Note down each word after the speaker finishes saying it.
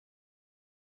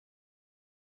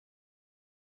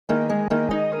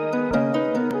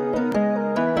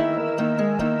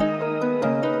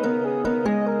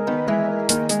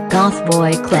Goth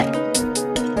Boy Click.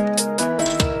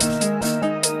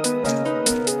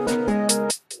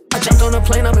 I jumped on a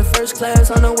plane, I'm in first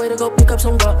class, on the way to go pick up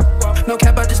some guap. No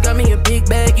cap, I just got me a big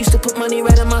bag, used to put money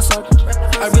right in my sock.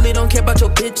 I really don't care about your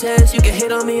bitch ass, you can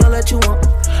hate on me all that you want.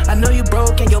 I know you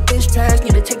broke and your bitch trash,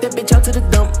 need to take that bitch out to the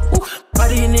dump. Why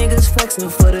do you niggas flexing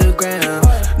for the gram?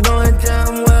 Knowing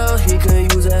damn well he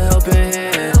could use a helping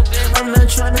hand. I'm not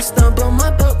trying to stump, but my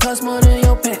belt costs more than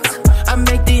your pants. I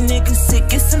make these niggas sick,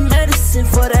 get some medicine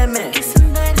for that man.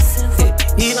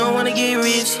 He don't wanna get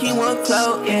rich, he want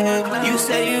clout, yeah. You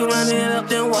say you run it up,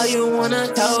 then why you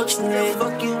wanna couch me?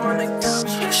 Fuck you on the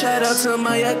couch. Shout out to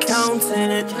my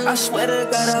accountant. I swear to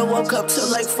God I woke up to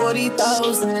like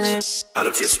 40,000. I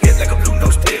look to spit like a blue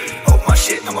nose pit. Hold my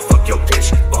shit, I'ma fuck your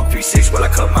bitch. Bump 3-6 while I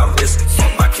cut my wrist.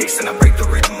 Bump my kicks and I break the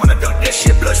rhythm when I dunk that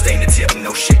shit. Blood stain the tip,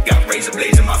 no shit. Got razor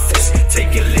blades in my fist.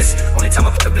 Take your list. Only time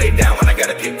I put the blade down when I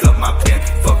gotta pick up my pen.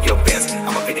 Fuck your Benz.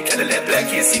 I'ma pick the Cadillac black.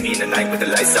 Can't see me in the night with the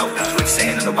lights out.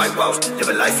 Quicksand on the white walls. Live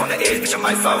a life on the edge, bitch, I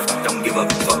might fall. Don't give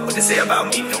up, fuck what they say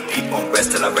about me. Don't peep, won't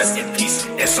rest till I rest in peace.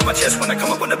 That's on my chest when I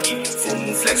come up on the beat. Full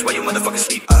moon flex while you motherfuckers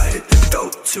sleep. I hit the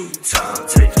dope 2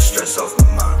 times, take the stress off my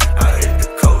mind. I hit the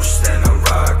coast, then I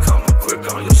ride, come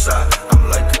quick on your side. I'm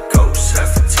like a ghost,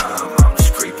 half the time I'm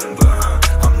just creeping behind.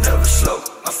 I'm never slow,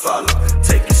 I follow,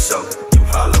 take it so, you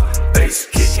hollow. Bass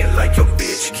kicking like your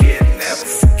bitch, kidnapper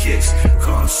for kicks.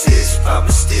 Come sis,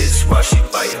 poppin' sticks while she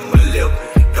biting my lip.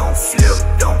 Don't flip,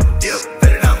 don't dip,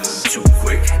 better not move too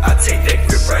quick. I take that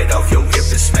grip right off your hip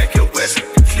and smack your west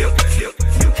with the clip.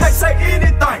 You can't say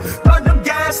anything, but them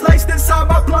gas laced inside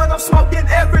my blood, I'm smoking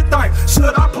everything.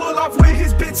 Should I pull off with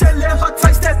his bitch and let her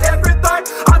taste that everything?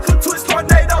 I could twist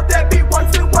tornado, that be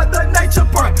worth it, what the nature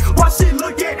bring. Why she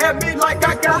looking at me like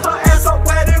I got her ass a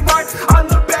wedding ring? I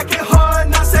look back at her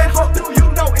and I said, ho, do you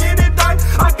know anything?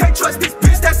 I can't trust this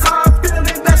bitch, that's how I'm feeling,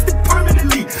 invested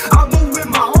permanently. I move with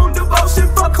my own devotion,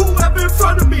 fuck whoever in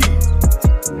front of me.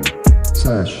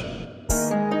 Sash.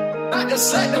 I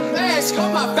just let the mask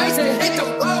on my face and hit the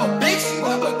road, bitch.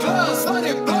 Rubber gloves,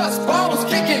 100 plus bones,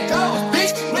 kicking goals,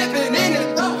 bitch. Whipping in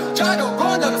the throat, try to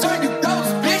run up, turn you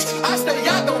ghost, bitch. I stay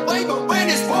out the way, but when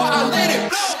it's war, I let it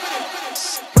blow.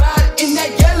 Ride in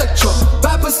that yellow truck,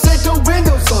 5% the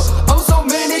windows up. Oh, so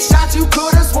many shots you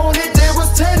could've sworn it, there was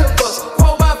 10 of us.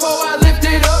 4x4, I lift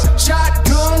it up,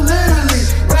 shotgun literally.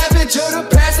 Ravage of the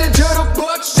passenger, the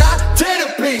buckshot,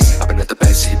 10 apiece. I've been at the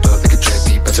backseat, but they can track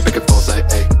me, but to pick up both like,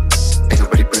 hey. Ain't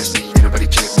nobody press me, ain't nobody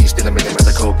check me, still I'm in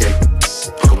the Colgate.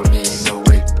 Fuck with me, ain't no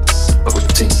way. Fuck with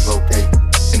the team, okay.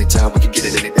 Anytime we can get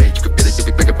it any day, you can feel it, you'll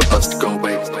be bigger for us to go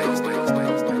away.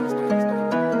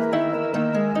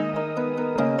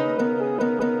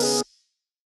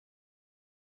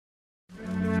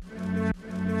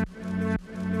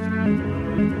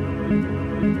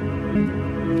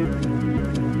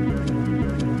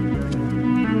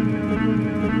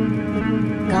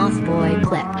 Goth Boy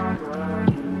Click.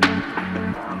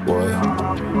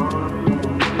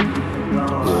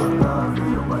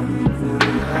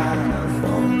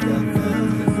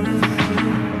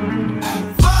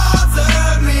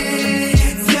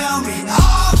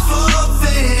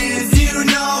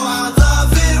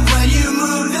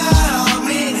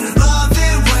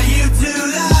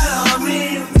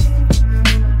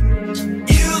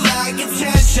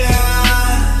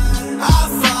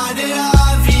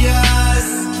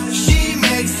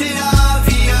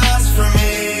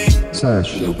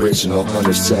 Sash. The original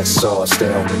 100 sex songs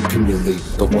stay on repeatedly.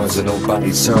 The ones that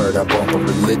nobody's heard, I bump them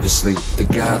religiously. The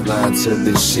guidelines to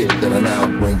this shit that I now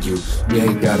bring you. You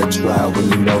ain't gotta try when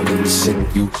you know that it's in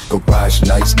you. Garage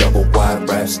nights, double wide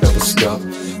raps, double stuff.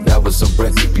 That was a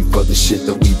recipe for the shit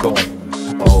that we bought.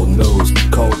 Old news,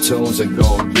 cold tunes and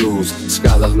gold dues.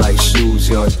 Scholar like shoes,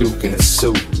 young Duke in a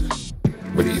suit.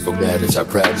 With evil matters, I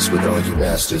practice with all you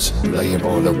masters. Laying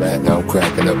on the mat, now I'm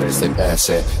cracking up as they pass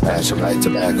it. Ash them like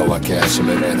tobacco, I cash them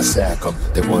and then I stack them.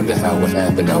 They wonder how it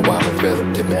happened, now I'm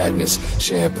enveloped in madness.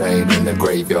 Champagne in the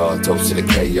graveyard, toast to the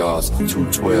chaos.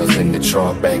 212s in the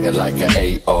trunk, banging like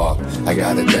an AR. I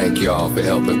gotta thank y'all for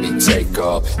helping me take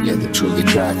off. You had to truly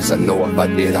try, cause I know if I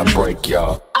did, I'd break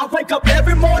y'all. I wake up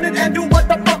every morning and do what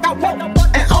the fuck I want.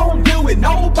 And I don't deal with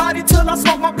nobody till I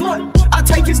smoke my blunt. I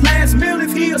take his last meal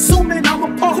if he assuming I'm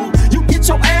a pole. You get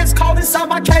your ass caught inside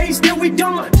my cage, then we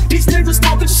done. These niggas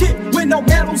talking shit with no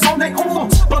medals on their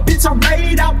arms. But bitch, I'm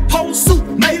made out, whole suit,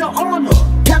 made of armor.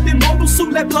 Captain Mobile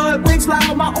suit, let blood wings fly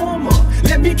on my armor.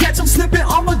 Let me catch him slipping,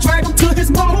 I'ma drag him to his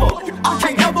mama. I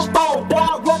can't ever fall, boy,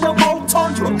 I run the whole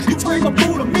tundra. You bring a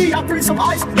fool to me, I bring some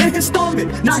ice in his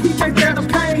stomach. Now he can't bear the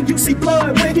pain, you see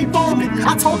blood when he vomit.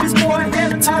 I told this boy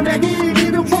ahead of time that he ain't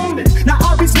even want it. Now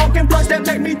I be smoking blunts that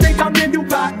make me think I'm in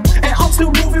Dubai. And I'm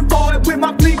still moving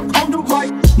my fleet on the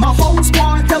right. My whole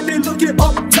squad healthy, looking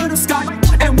up to the sky.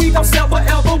 And we don't sell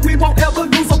forever, we won't ever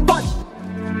lose a fight.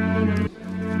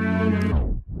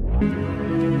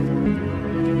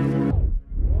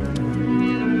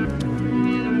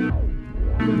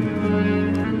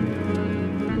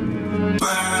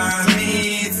 Burn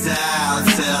me down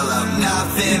till I'm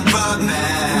nothing but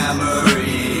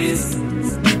memories.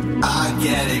 I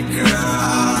get it, girl.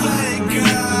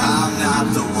 I'm not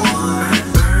the one.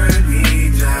 Burn me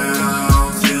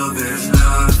down till there's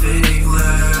nothing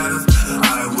left.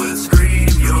 I would scream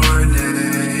your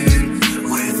name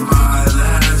with my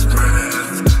last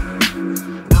breath.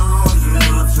 Don't you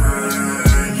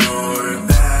turn your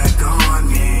back on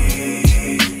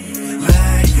me.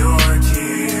 Let your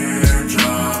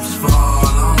teardrops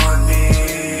fall on me.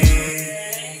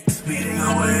 Speeding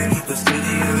away, the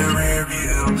city in the rear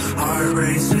view. Heart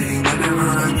racing whenever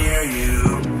I'm near you.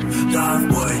 Dark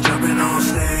boy jumping on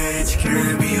stage,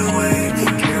 carry me away,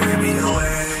 carry me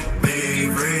away.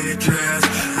 Favorite dress,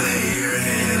 lay your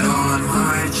head on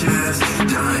my chest.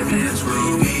 Diamonds,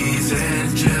 rubies,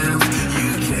 and gems,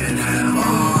 you can have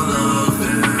all of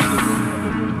them.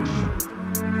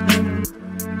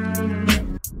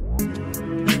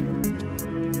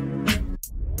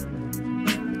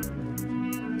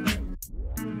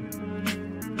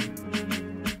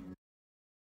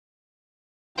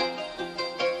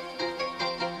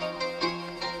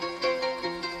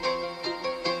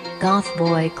 Goth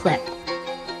Boy Clip.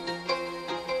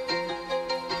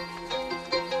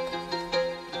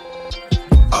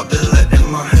 I've been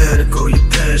letting my hair go, your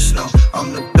pants now.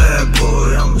 I'm the bad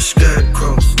boy, I'm a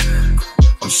scarecrow.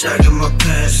 I'm sagging my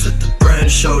pants, let the brand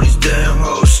show these damn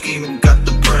hoes. Scheming, got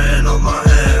the brand on my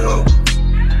hand, ho.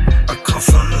 I come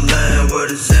from the land where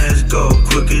the Zans go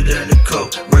quicker than the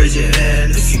coat. Raise your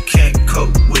hand if you can't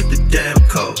cope with the damn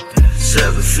coat.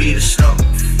 7 feet of snow,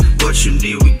 what you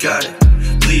need, we got it.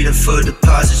 Bleeding for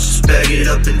deposits, just bag it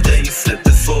up and then you flip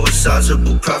it for a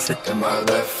sizable profit. In my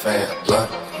left hand, blunt,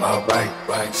 my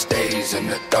right stays in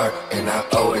the dark, and I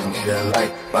always need a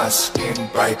light. My skin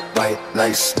bright, white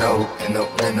like snow in the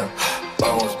winter.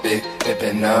 Bones big,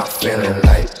 pimpin', now I'm feeling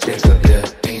like Jigger. Yeah,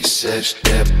 B6,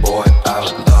 dead boy,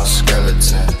 outlaw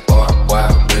skeleton.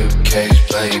 BarbwireRibCage,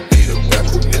 baby, the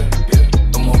weapon. Yeah.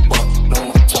 No more walk, no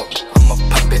more talk, I'ma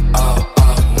pop it all.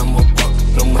 No more walk,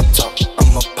 no more talk,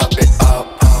 I'ma pop it all.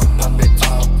 Pop it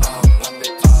all, pop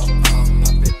it all,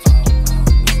 pop it all.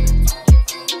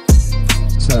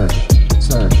 Sash.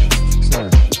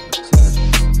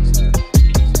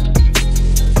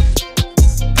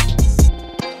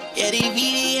 Yeah, they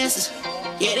VDS's,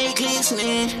 yeah, they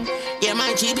glistening. Yeah,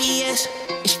 my GPS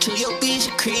is to your bitch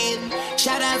crib.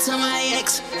 Shout out to my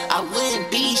ex, I wouldn't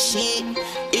be shit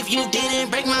if you didn't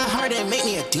break my heart and make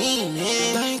me a demon.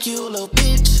 Thank you, little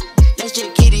bitch. Let's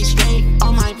just get it straight.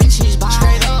 All my bitches buy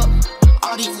straight up.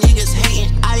 All these niggas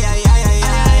hating.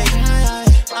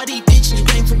 All these bitches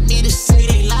waiting for me to say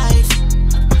they life.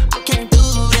 I can't do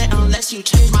that unless you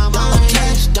change my mind.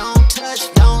 Don't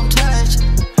touch, don't touch.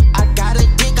 I got a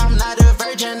dick, I'm not a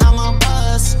virgin, I'm a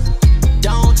buzz.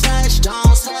 Don't touch,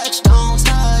 don't touch, don't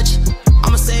touch.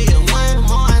 I'ma say it one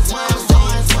more time.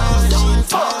 Don't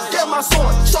touch. Damn, my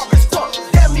sword, sharp as fuck.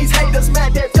 Damn, these haters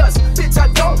mad at us. Bitch, I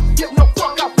don't give no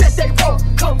fuck, I bet they won't.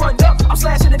 Come run up, I'm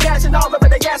slashing and dashing all over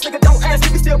the ass. Nigga, don't ask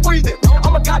if you still breathing.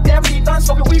 I'm a goddamn weed done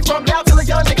smoking weed from now till a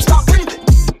young nigga stop breathing.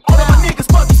 All of my niggas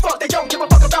fuck as fuck, they don't give a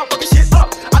fuck about fucking shit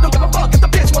up. I don't give a fuck if the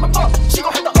bitch wanna fuck. She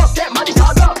gon' have to up that money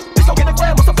dollar. Bitch, don't get a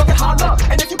gram, what's a fucking holler.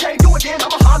 And if you can't do it, then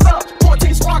I'ma holler.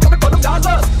 14 squad coming for them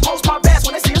dollars. Post my bass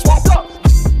when they see us walk up.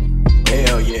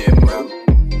 Hell yeah, bro.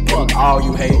 Fuck all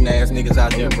you hating ass niggas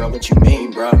out there, bro. What you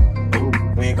mean, bro?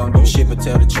 We ain't gonna do shit but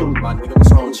tell the truth, my nigga.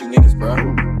 What's wrong with you niggas, bro?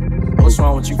 What's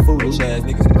wrong with you foolish ass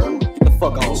niggas, bro? Get the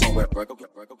fuck on somewhere, bro. Go get.